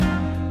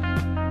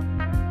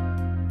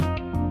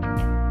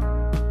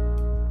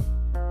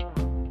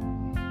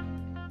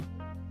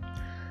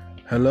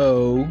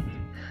Hello,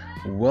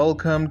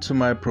 welcome to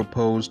my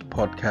proposed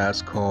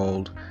podcast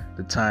called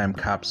The Time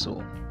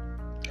Capsule.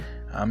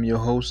 I'm your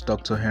host,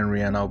 Dr.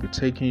 Henry, and I'll be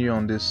taking you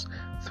on this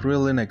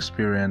thrilling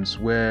experience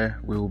where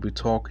we will be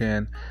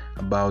talking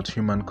about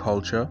human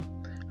culture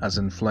as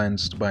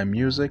influenced by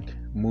music,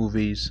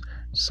 movies,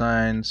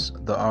 science,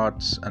 the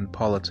arts, and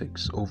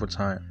politics over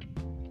time.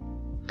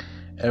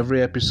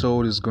 Every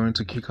episode is going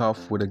to kick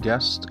off with a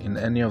guest in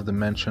any of the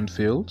mentioned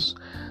fields,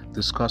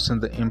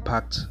 discussing the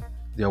impact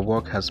their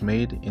work has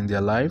made in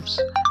their lives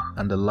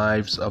and the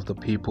lives of the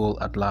people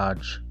at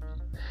large.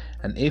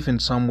 And if in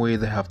some way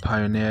they have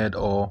pioneered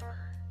or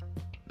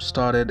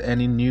started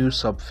any new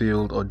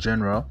subfield or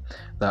genre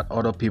that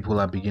other people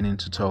are beginning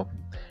to top,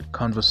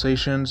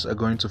 conversations are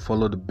going to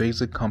follow the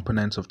basic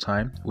components of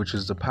time, which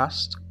is the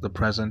past, the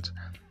present,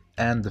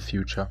 and the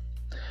future.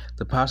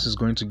 The past is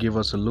going to give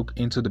us a look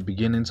into the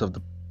beginnings of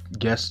the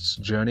guest's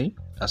journey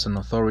as an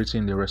authority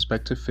in their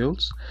respective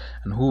fields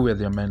and who were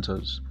their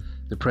mentors.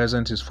 The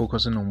present is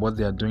focusing on what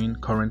they are doing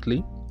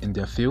currently in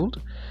their field.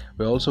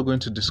 We're also going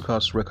to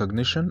discuss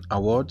recognition,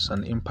 awards,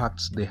 and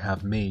impacts they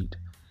have made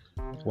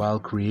while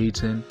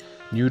creating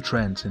new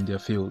trends in their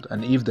field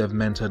and if they've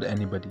mentored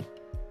anybody.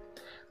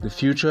 The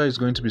future is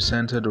going to be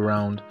centered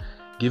around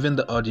giving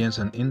the audience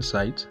an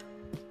insight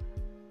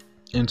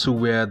into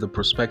where the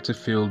prospective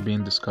field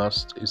being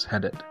discussed is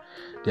headed,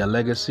 their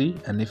legacy,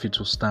 and if it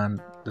will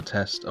stand the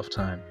test of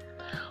time.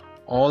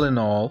 All in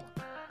all,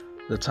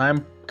 the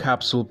Time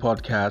Capsule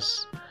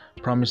podcast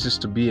promises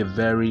to be a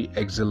very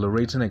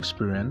exhilarating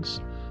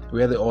experience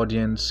where the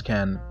audience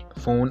can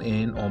phone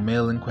in or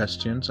mail in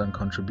questions and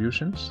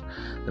contributions.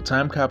 The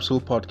Time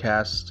Capsule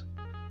podcast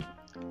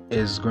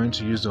is going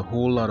to use a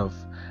whole lot of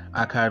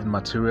archived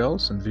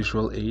materials and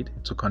visual aid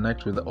to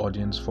connect with the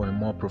audience for a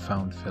more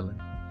profound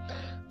feeling.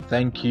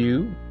 Thank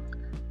you.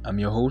 I'm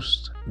your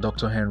host,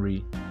 Dr.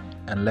 Henry,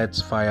 and let's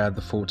fire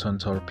the photon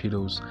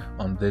torpedoes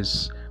on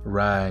this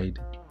ride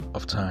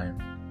of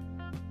time.